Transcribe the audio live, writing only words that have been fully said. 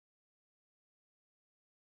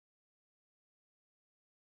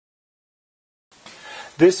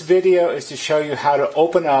This video is to show you how to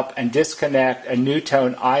open up and disconnect a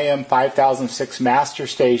NuTone IM5006 master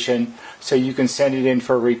station so you can send it in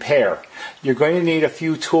for repair. You're going to need a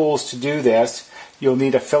few tools to do this. You'll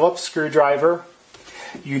need a Phillips screwdriver.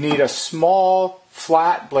 You need a small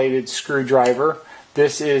flat bladed screwdriver.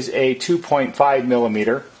 This is a 2.5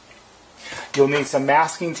 millimeter. You'll need some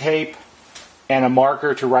masking tape and a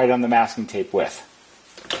marker to write on the masking tape with.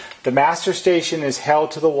 The master station is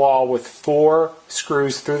held to the wall with 4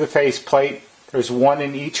 screws through the faceplate. There's 1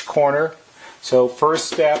 in each corner. So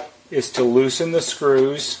first step is to loosen the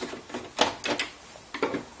screws.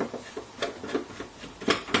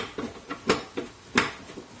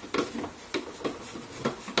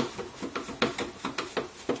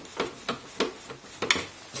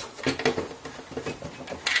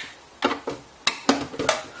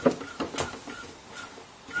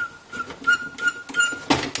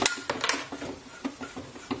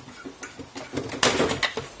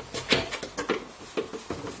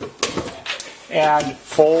 And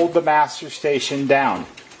fold the master station down.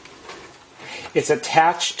 It's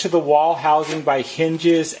attached to the wall housing by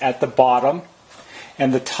hinges at the bottom,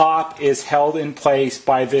 and the top is held in place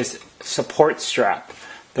by this support strap.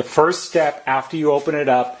 The first step after you open it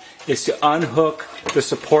up is to unhook the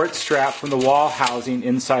support strap from the wall housing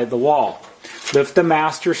inside the wall. Lift the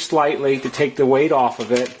master slightly to take the weight off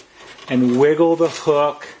of it and wiggle the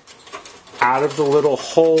hook out of the little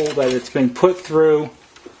hole that it's been put through,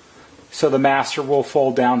 so the master will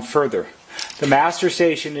fold down further. The master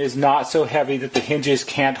station is not so heavy that the hinges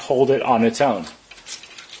can't hold it on its own.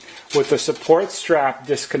 With the support strap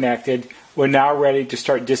disconnected, we're now ready to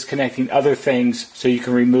start disconnecting other things so you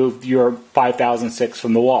can remove your 5006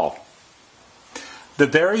 from the wall. The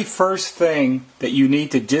very first thing that you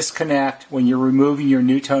need to disconnect when you're removing your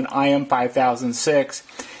NuTone IM5006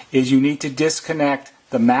 is you need to disconnect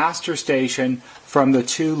the master station from the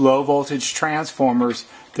 2 low voltage transformers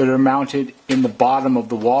that are mounted in the bottom of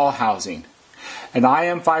the wall housing. An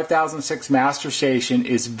IM5006 master station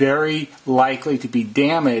is very likely to be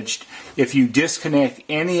damaged if you disconnect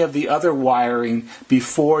any of the other wiring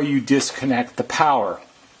before you disconnect the power.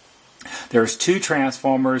 There's 2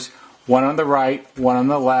 transformers, one on the right, one on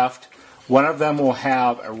the left. One of them will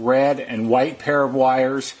have a red and white pair of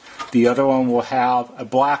wires. The other one will have a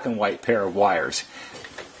black and white pair of wires.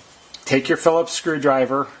 Take your Phillips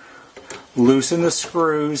screwdriver, loosen the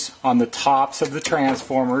screws on the tops of the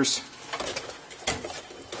transformers,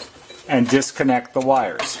 and disconnect the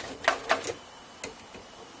wires.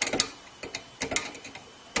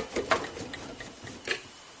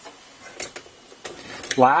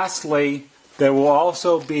 Lastly, there will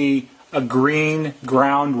also be a green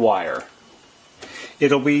ground wire.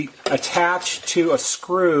 It'll be attached to a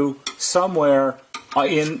screw somewhere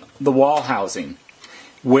in the wall housing.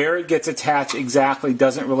 Where it gets attached exactly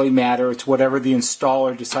doesn't really matter. It's whatever the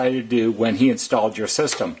installer decided to do when he installed your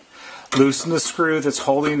system. Loosen the screw that's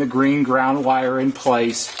holding the green ground wire in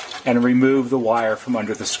place and remove the wire from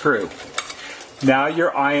under the screw. Now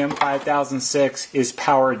your IM5006 is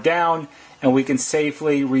powered down and we can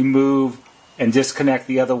safely remove and disconnect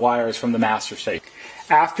the other wires from the master station.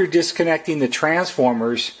 After disconnecting the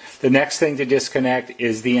transformers, the next thing to disconnect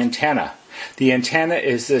is the antenna. The antenna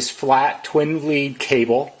is this flat twin lead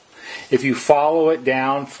cable. If you follow it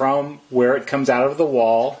down from where it comes out of the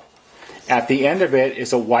wall, at the end of it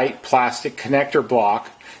is a white plastic connector block.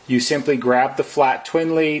 You simply grab the flat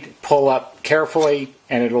twin lead, pull up carefully,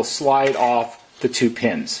 and it'll slide off the 2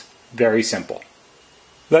 pins. Very simple.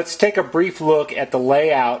 Let's take a brief look at the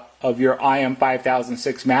layout of your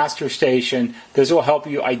IM5006 master station. This will help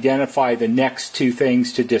you identify the next 2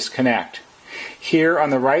 things to disconnect. Here on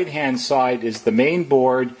the right hand side is the main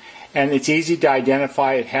board, and it's easy to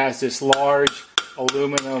identify. It has this large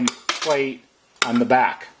aluminum plate on the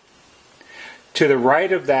back. To the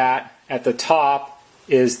right of that, at the top,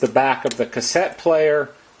 is the back of the cassette player.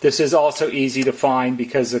 This is also easy to find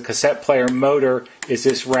because the cassette player motor is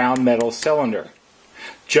this round metal cylinder.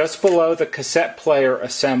 Just below the cassette player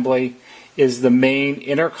assembly is the main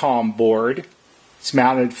intercom board. It's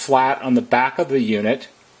mounted flat on the back of the unit.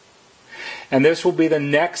 And this will be the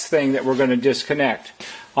next thing that we're going to disconnect.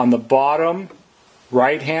 On the bottom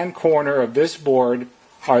right-hand corner of this board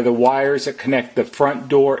are the wires that connect the front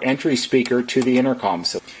door entry speaker to the intercom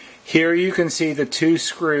system. Here you can see the 2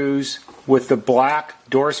 screws with the black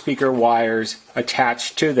door speaker wires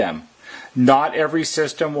attached to them. Not every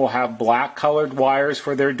system will have black colored wires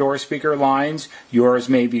for their door speaker lines. Yours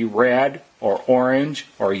may be red or orange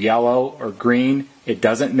or yellow or green. It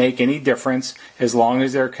doesn't make any difference as long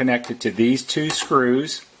as they're connected to these 2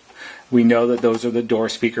 screws. We know that those are the door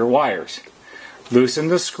speaker wires. Loosen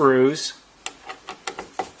the screws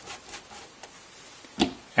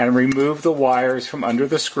and remove the wires from under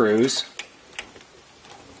the screws.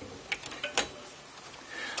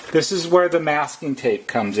 This is where the masking tape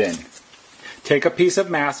comes in. Take a piece of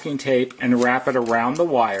masking tape and wrap it around the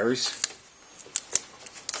wires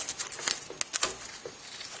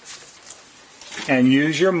and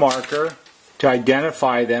use your marker to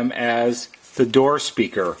identify them as the door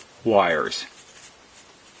speaker wires.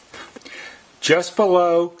 Just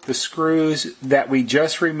below the screws that we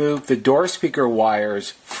just removed the door speaker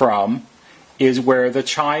wires from is where the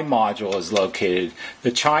chime module is located.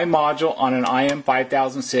 The chime module on an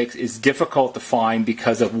IM5006 is difficult to find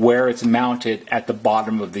because of where it's mounted at the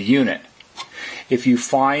bottom of the unit. If you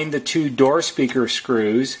find the two door speaker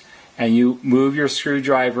screws and you move your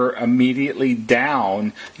screwdriver immediately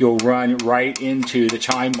down, you'll run right into the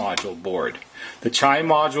chime module board. The chime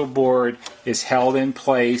module board is held in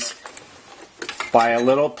place by a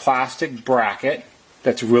little plastic bracket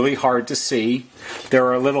that's really hard to see.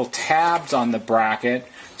 There are little tabs on the bracket,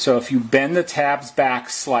 so if you bend the tabs back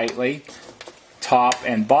slightly, top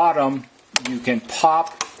and bottom, you can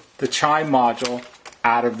pop the chime module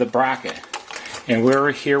out of the bracket. And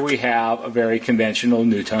here we have a very conventional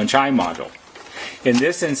NuTone chime module. In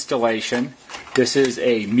this installation, this is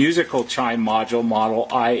a musical chime module, model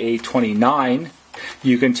IA29.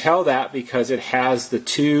 You can tell that because it has the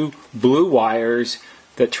two blue wires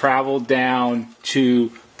that traveled down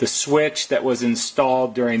to the switch that was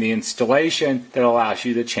installed during the installation that allows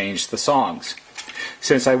you to change the songs.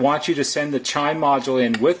 Since I want you to send the chime module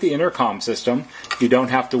in with the intercom system, you don't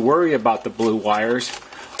have to worry about the blue wires.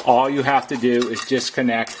 All you have to do is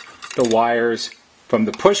disconnect the wires from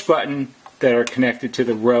the push button that are connected to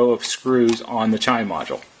the row of screws on the chime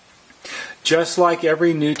module. Just like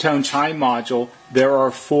every NuTone chime module, there are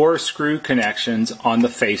 4 screw connections on the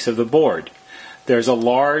face of the board. There's a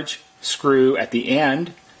large screw at the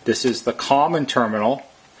end. This is the common terminal.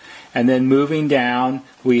 And then moving down,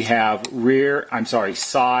 we have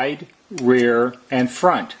side, rear, and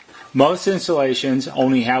front. Most installations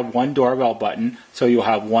only have one doorbell button, so you'll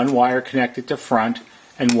have one wire connected to front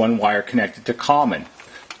and one wire connected to common.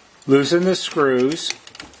 Loosen the screws.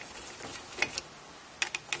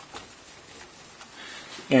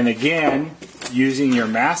 And again, using your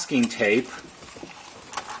masking tape,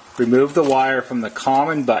 remove the wire from the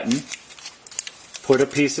common button, put a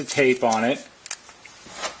piece of tape on it,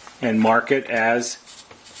 and mark it as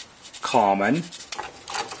common.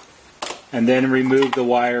 And then remove the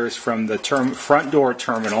wires from the front door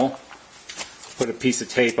terminal, put a piece of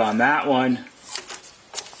tape on that one,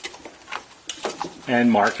 and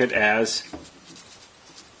mark it as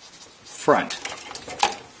front.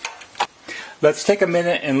 Let's take a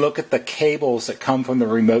minute and look at the cables that come from the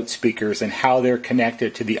remote speakers and how they're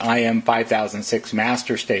connected to the IM5006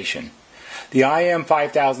 master station. The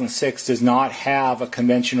IM5006 does not have a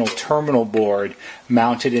conventional terminal board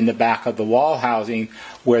mounted in the back of the wall housing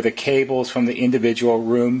where the cables from the individual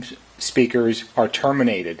room speakers are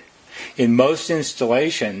terminated. In most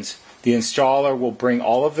installations, the installer will bring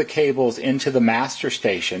all of the cables into the master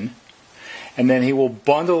station, and then he will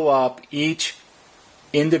bundle up each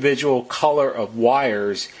individual color of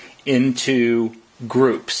wires into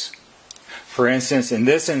groups. For instance, in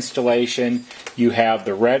this installation, you have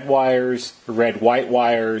the red wires, the red-white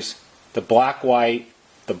wires, the black-white,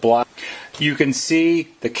 the black. You can see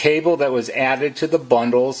the cable that was added to the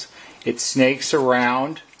bundles. It snakes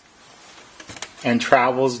around and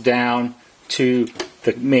travels down to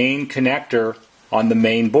the main connector on the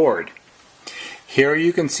main board. Here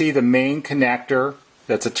you can see the main connector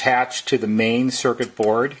that's attached to the main circuit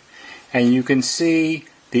board, and you can see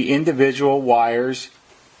the individual wires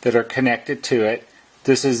that are connected to it.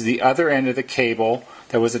 This is the other end of the cable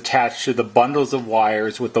that was attached to the bundles of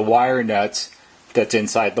wires with the wire nuts that's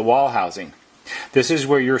inside the wall housing. This is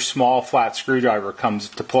where your small flat screwdriver comes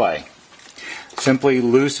to play. Simply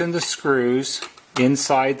loosen the screws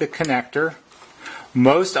inside the connector.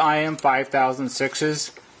 Most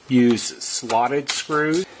IM5006s use slotted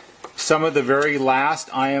screws. Some of the very last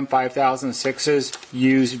IM5006s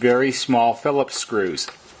use very small Phillips screws.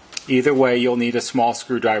 Either way, you'll need a small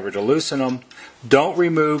screwdriver to loosen them. Don't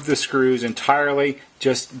remove the screws entirely,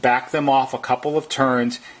 just back them off a couple of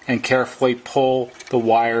turns and carefully pull the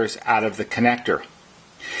wires out of the connector.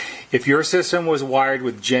 If your system was wired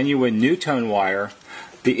with genuine NuTone wire,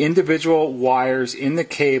 the individual wires in the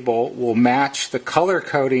cable will match the color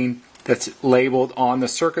coding that's labeled on the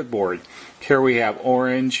circuit board. Here we have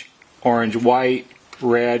orange, orange-white,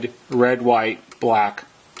 red, red-white, black,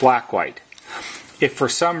 black-white. If for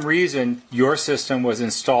some reason your system was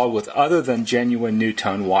installed with other than genuine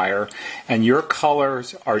NuTone wire and your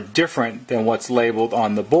colors are different than what's labeled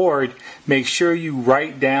on the board, make sure you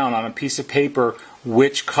write down on a piece of paper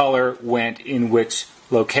which color went in which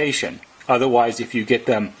location. Otherwise, if you get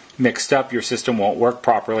them mixed up, your system won't work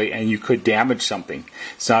properly and you could damage something.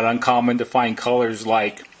 It's not uncommon to find colors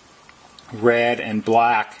like red and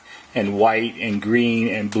black and white and green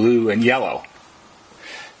and blue and yellow.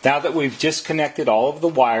 Now that we've disconnected all of the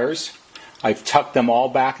wires, I've tucked them all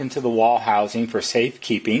back into the wall housing for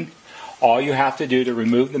safekeeping. All you have to do to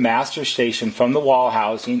remove the master station from the wall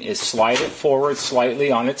housing is slide it forward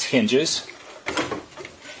slightly on its hinges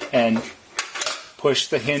and push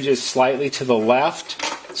the hinges slightly to the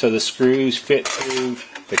left so the screws fit through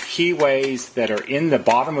the keyways that are in the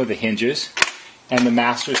bottom of the hinges, and the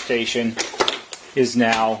master station is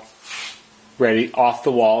now ready off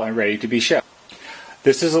the wall and ready to be shipped.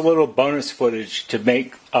 This is a little bonus footage to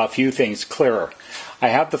make a few things clearer. I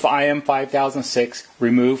have the IM5006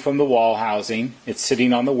 removed from the wall housing. It's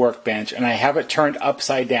sitting on the workbench, and I have it turned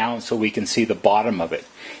upside down so we can see the bottom of it.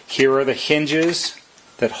 Here are the hinges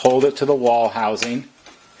that hold it to the wall housing,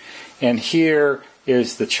 and here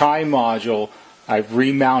is the chime module. I've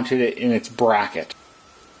remounted it in its bracket.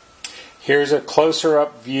 Here's a closer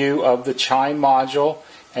up view of the chime module,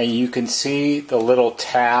 and you can see the little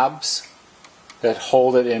tabs that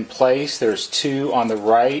hold it in place. There's two on the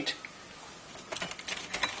right,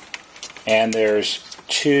 and there's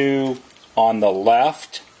two on the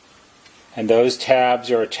left, and those tabs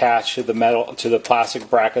are attached to the plastic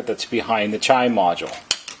bracket that's behind the chime module.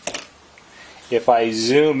 If I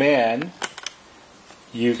zoom in,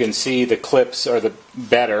 you can see the clips are the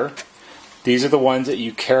better. These are the ones that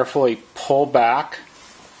you carefully pull back,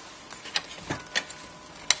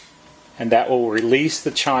 and that will release the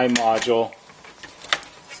chime module,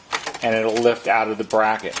 and it'll lift out of the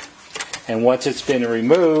bracket. And once it's been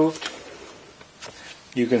removed,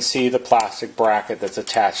 you can see the plastic bracket that's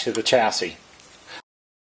attached to the chassis.